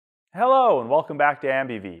Hello and welcome back to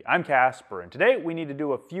AmbiV. I'm Casper, and today we need to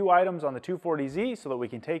do a few items on the 240Z so that we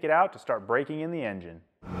can take it out to start breaking in the engine.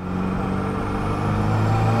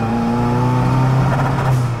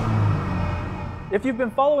 If you've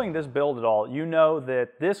been following this build at all, you know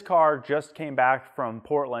that this car just came back from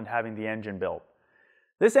Portland having the engine built.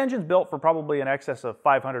 This engine's built for probably in excess of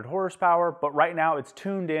 500 horsepower, but right now it's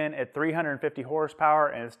tuned in at 350 horsepower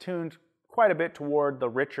and it's tuned quite a bit toward the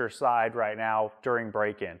richer side right now during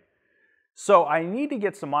break-in. So I need to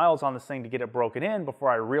get some miles on this thing to get it broken in before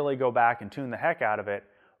I really go back and tune the heck out of it.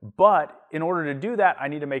 But in order to do that, I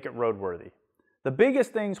need to make it roadworthy. The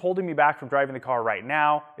biggest things holding me back from driving the car right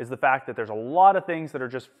now is the fact that there's a lot of things that are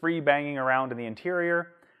just free banging around in the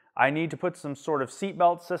interior. I need to put some sort of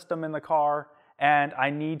seatbelt system in the car, and I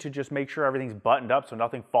need to just make sure everything's buttoned up so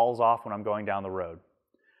nothing falls off when I'm going down the road.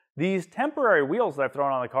 These temporary wheels that I've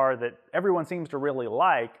thrown on the car that everyone seems to really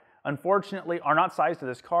like, unfortunately, are not sized to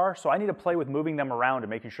this car, so I need to play with moving them around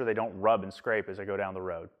and making sure they don't rub and scrape as I go down the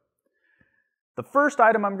road. The first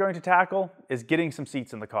item I'm going to tackle is getting some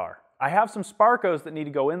seats in the car. I have some Sparcos that need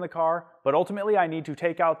to go in the car, but ultimately I need to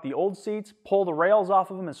take out the old seats, pull the rails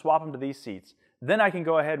off of them, and swap them to these seats. Then I can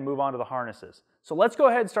go ahead and move on to the harnesses. So let's go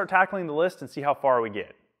ahead and start tackling the list and see how far we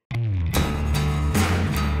get.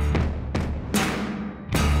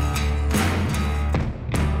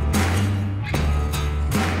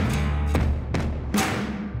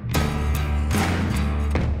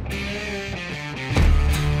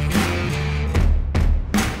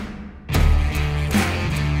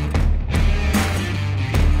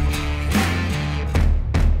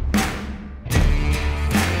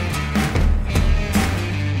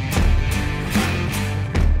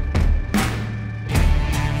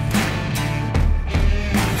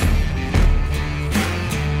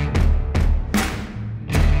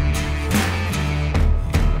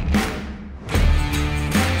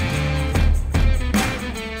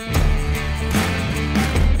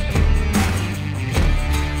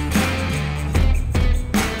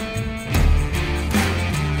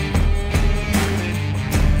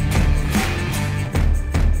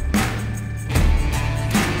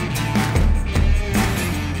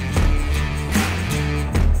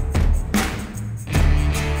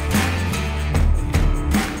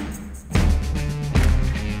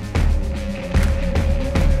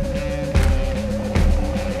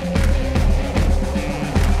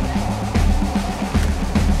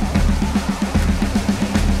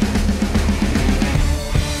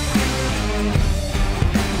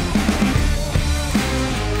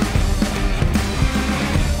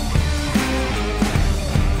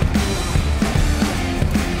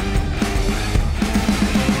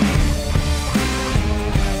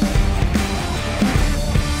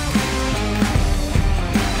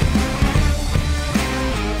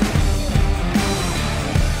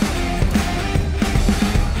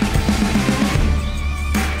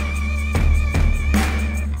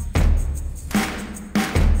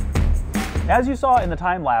 As you saw in the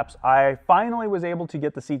time lapse, I finally was able to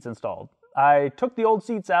get the seats installed. I took the old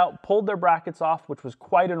seats out, pulled their brackets off, which was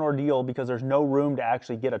quite an ordeal because there's no room to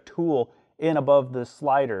actually get a tool in above the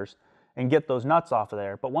sliders and get those nuts off of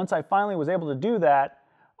there. But once I finally was able to do that,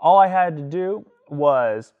 all I had to do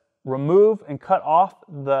was remove and cut off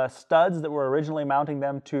the studs that were originally mounting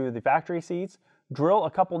them to the factory seats, drill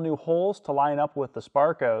a couple new holes to line up with the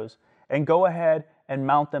Sparcos, and go ahead and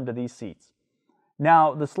mount them to these seats.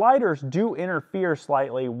 Now, the sliders do interfere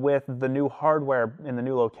slightly with the new hardware in the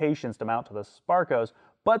new locations to mount to the Sparcos,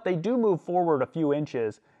 but they do move forward a few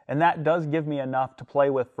inches, and that does give me enough to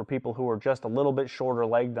play with for people who are just a little bit shorter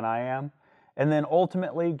legged than I am. And then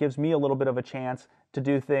ultimately gives me a little bit of a chance to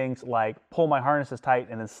do things like pull my harnesses tight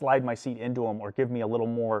and then slide my seat into them, or give me a little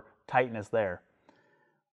more tightness there.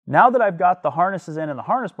 Now that I've got the harnesses in and the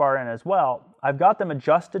harness bar in as well, I've got them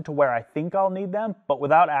adjusted to where I think I'll need them, but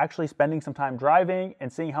without actually spending some time driving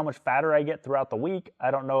and seeing how much fatter I get throughout the week. I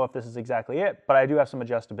don't know if this is exactly it, but I do have some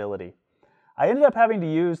adjustability. I ended up having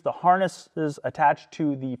to use the harnesses attached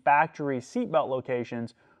to the factory seatbelt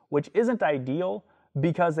locations, which isn't ideal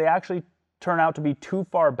because they actually turn out to be too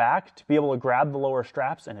far back to be able to grab the lower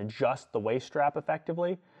straps and adjust the waist strap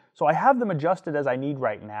effectively. So I have them adjusted as I need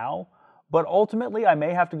right now. But ultimately, I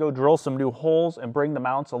may have to go drill some new holes and bring the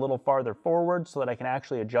mounts a little farther forward so that I can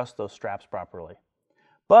actually adjust those straps properly.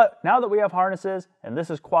 But now that we have harnesses, and this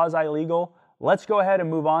is quasi-legal, let's go ahead and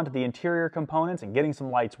move on to the interior components and getting some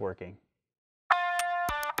lights working.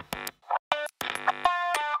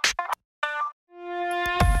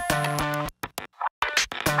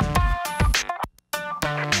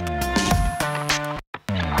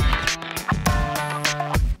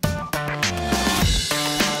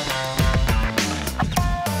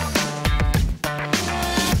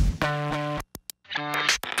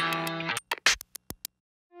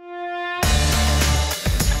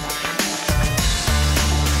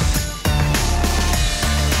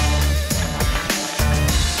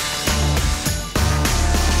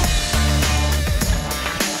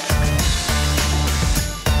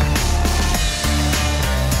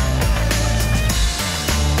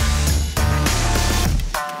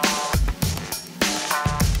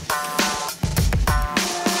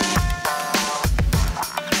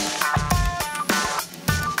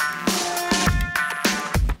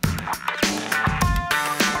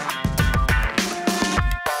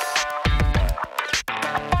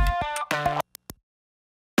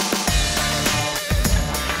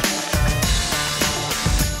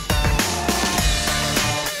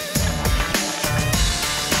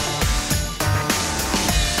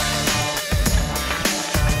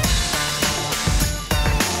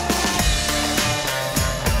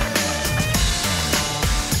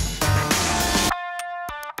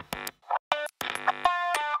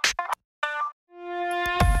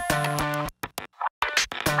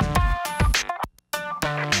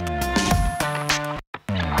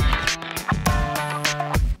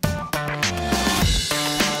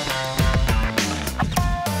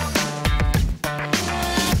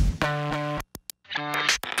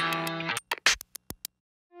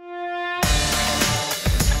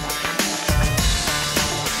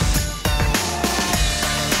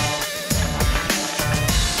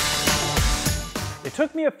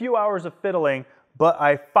 took me a few hours of fiddling, but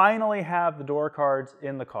I finally have the door cards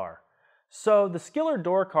in the car. So the skiller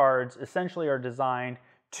door cards essentially are designed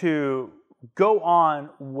to go on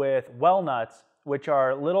with well nuts, which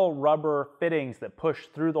are little rubber fittings that push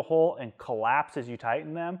through the hole and collapse as you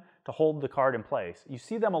tighten them to hold the card in place. You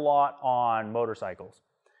see them a lot on motorcycles.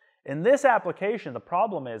 In this application, the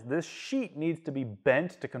problem is this sheet needs to be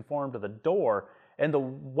bent to conform to the door, and the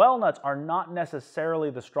well nuts are not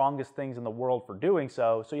necessarily the strongest things in the world for doing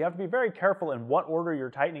so, so you have to be very careful in what order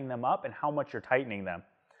you're tightening them up and how much you're tightening them.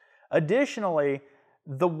 Additionally,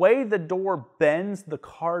 the way the door bends the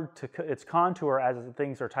card to its contour as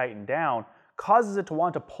things are tightened down causes it to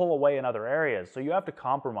want to pull away in other areas, so you have to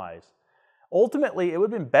compromise. Ultimately, it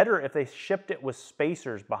would have been better if they shipped it with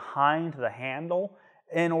spacers behind the handle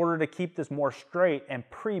in order to keep this more straight and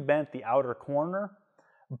pre-bent the outer corner.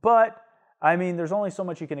 But, I mean, there's only so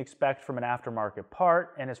much you can expect from an aftermarket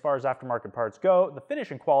part, and as far as aftermarket parts go, the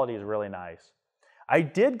finish and quality is really nice. I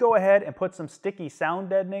did go ahead and put some sticky sound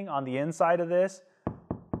deadening on the inside of this.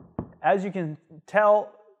 As you can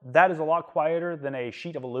tell, that is a lot quieter than a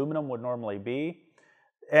sheet of aluminum would normally be,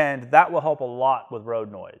 and that will help a lot with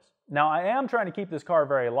road noise. Now, I am trying to keep this car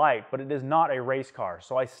very light, but it is not a race car,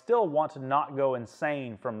 so I still want to not go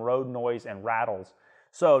insane from road noise and rattles.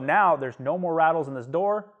 So now there's no more rattles in this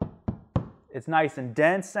door. It's nice and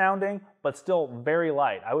dense sounding, but still very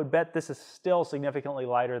light. I would bet this is still significantly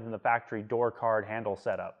lighter than the factory door card handle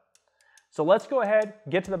setup. So let's go ahead,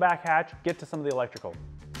 get to the back hatch, get to some of the electrical.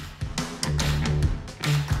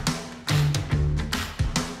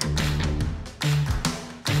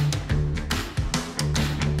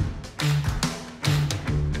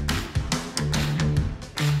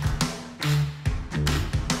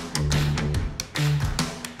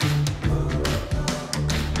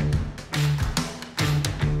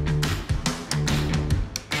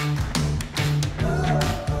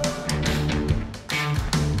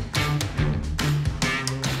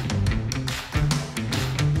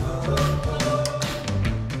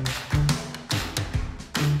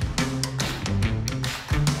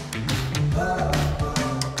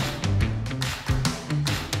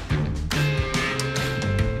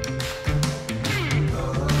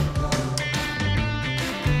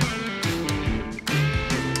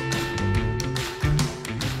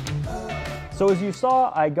 So as you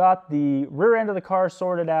saw, I got the rear end of the car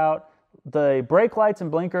sorted out. The brake lights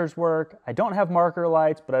and blinkers work. I don't have marker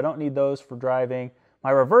lights, but I don't need those for driving.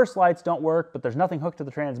 My reverse lights don't work, but there's nothing hooked to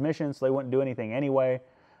the transmission, so they wouldn't do anything anyway.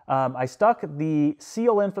 I stuck the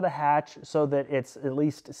seal in for the hatch so that it's at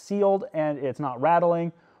least sealed and it's not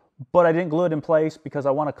rattling, but I didn't glue it in place because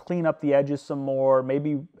I want to clean up the edges some more,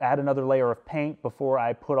 maybe add another layer of paint before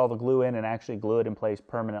I put all the glue in and actually glue it in place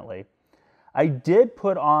permanently. I did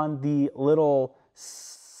put on the little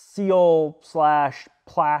seal/plaque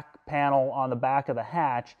panel on the back of the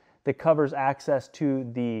hatch that covers access to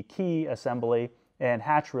the key assembly and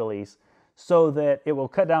hatch release so that it will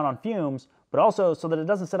cut down on fumes, but also so that it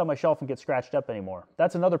doesn't sit on my shelf and get scratched up anymore.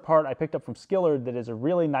 That's another part I picked up from Skillard that is a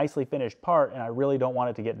really nicely finished part, and I really don't want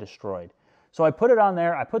it to get destroyed. So I put it on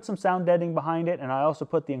there, I put some sound deadening behind it, and I also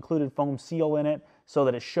put the included foam seal in it so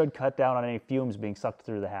that it should cut down on any fumes being sucked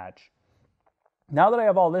through the hatch. Now that I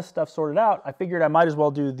have all this stuff sorted out, I figured I might as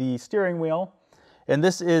well do the steering wheel. And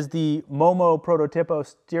this is the Momo Prototipo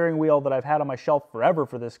steering wheel that I've had on my shelf forever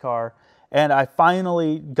for this car. And I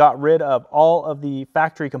finally got rid of all of the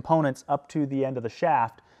factory components up to the end of the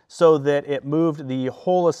shaft so that it moved the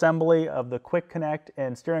whole assembly of the quick connect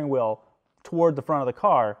and steering wheel toward the front of the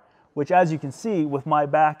car, which, as you can see with my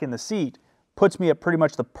back in the seat, puts me at pretty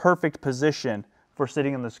much the perfect position for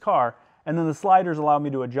sitting in this car. And then the sliders allow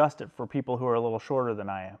me to adjust it for people who are a little shorter than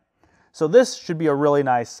I am. So this should be a really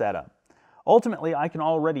nice setup. Ultimately, I can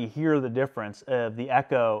already hear the difference of the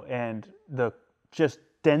echo and the just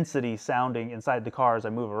density sounding inside the car as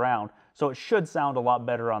I move around, so it should sound a lot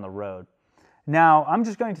better on the road. Now, I'm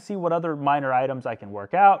just going to see what other minor items I can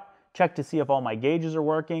work out, check to see if all my gauges are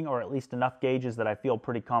working, or at least enough gauges that I feel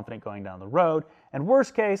pretty confident going down the road. And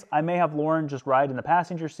worst case, I may have Lauren just ride in the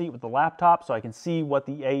passenger seat with the laptop so I can see what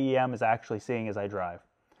the AEM is actually seeing as I drive.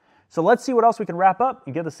 So let's see what else we can wrap up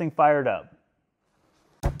and get this thing fired up.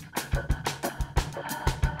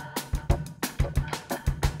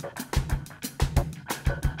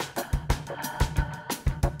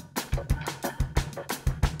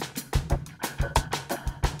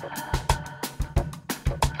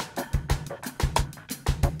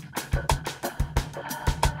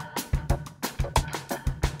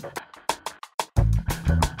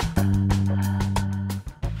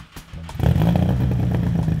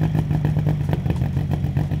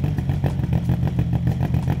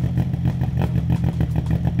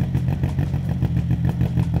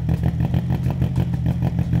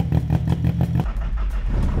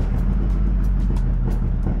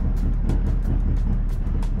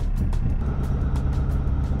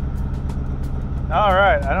 All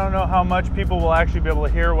right, I don't know how much people will actually be able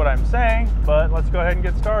to hear what I'm saying, but let's go ahead and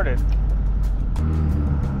get started.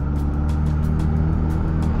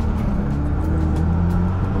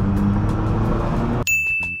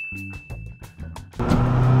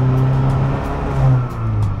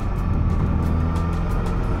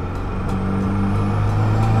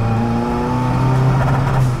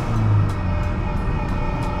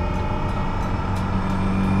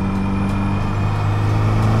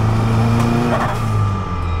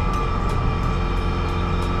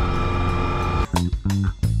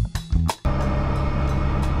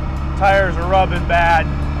 Tires are rubbing bad.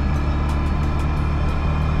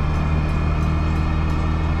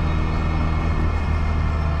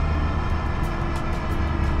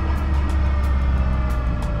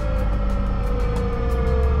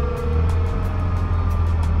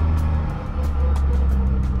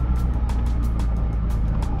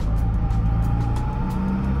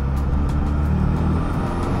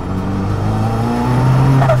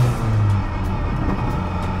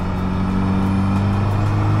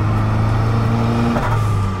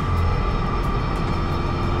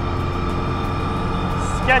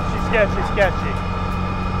 Sketchy.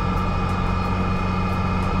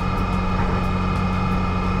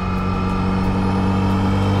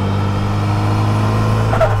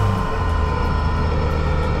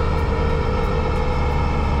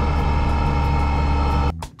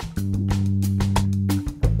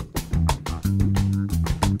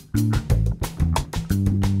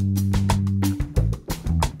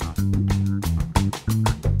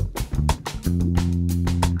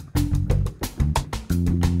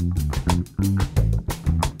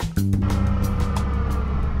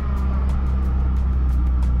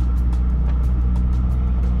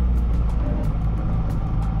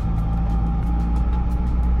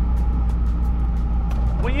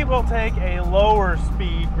 We will take a lower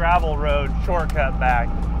speed gravel road shortcut back.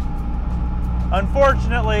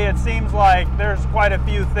 Unfortunately, it seems like there's quite a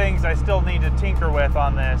few things I still need to tinker with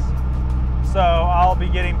on this. So I'll be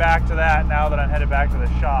getting back to that now that I'm headed back to the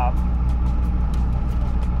shop.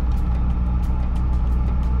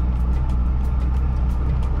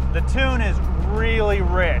 The tune is really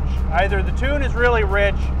rich. Either the tune is really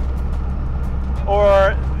rich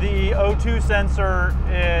or the O2 sensor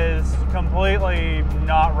is completely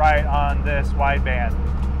not right on this wideband,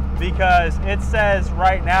 because it says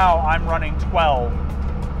right now I'm running 12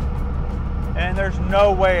 and there's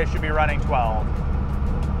no way it should be running 12.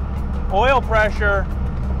 Oil pressure,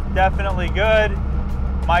 definitely good.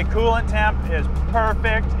 My coolant temp is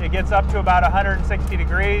perfect. It gets up to about 160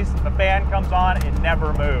 degrees. The fan comes on, it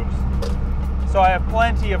never moves. So I have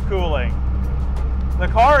plenty of cooling. The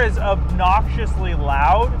car is obnoxiously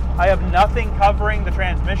loud. I have nothing covering the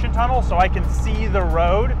transmission tunnel, so I can see the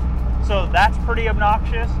road. So that's pretty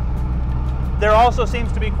obnoxious. There also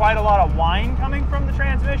seems to be quite a lot of whine coming from the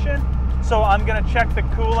transmission. So I'm gonna check the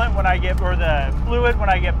coolant when I get, or the fluid when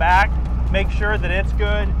I get back, make sure that it's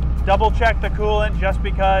good. Double check the coolant just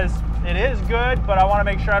because it is good, but I wanna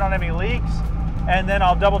make sure I don't have any leaks. And then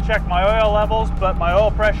I'll double check my oil levels, but my oil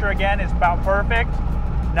pressure again is about perfect.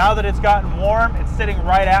 Now that it's gotten warm, it's sitting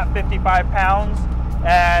right at 55 pounds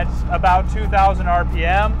at about 2,000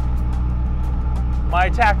 RPM. My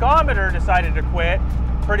tachometer decided to quit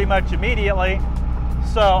pretty much immediately,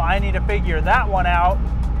 so I need to figure that one out.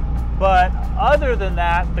 But other than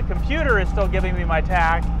that, the computer is still giving me my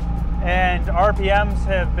tach, and RPMs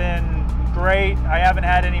have been great. I haven't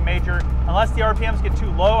had any major, unless the RPMs get too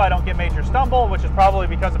low, I don't get major stumble, which is probably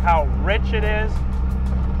because of how rich it is.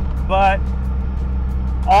 But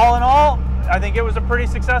all in all, I think it was a pretty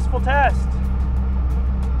successful test.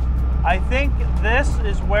 I think this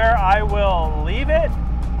is where I will leave it.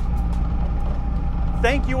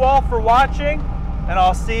 Thank you all for watching, and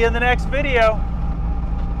I'll see you in the next video.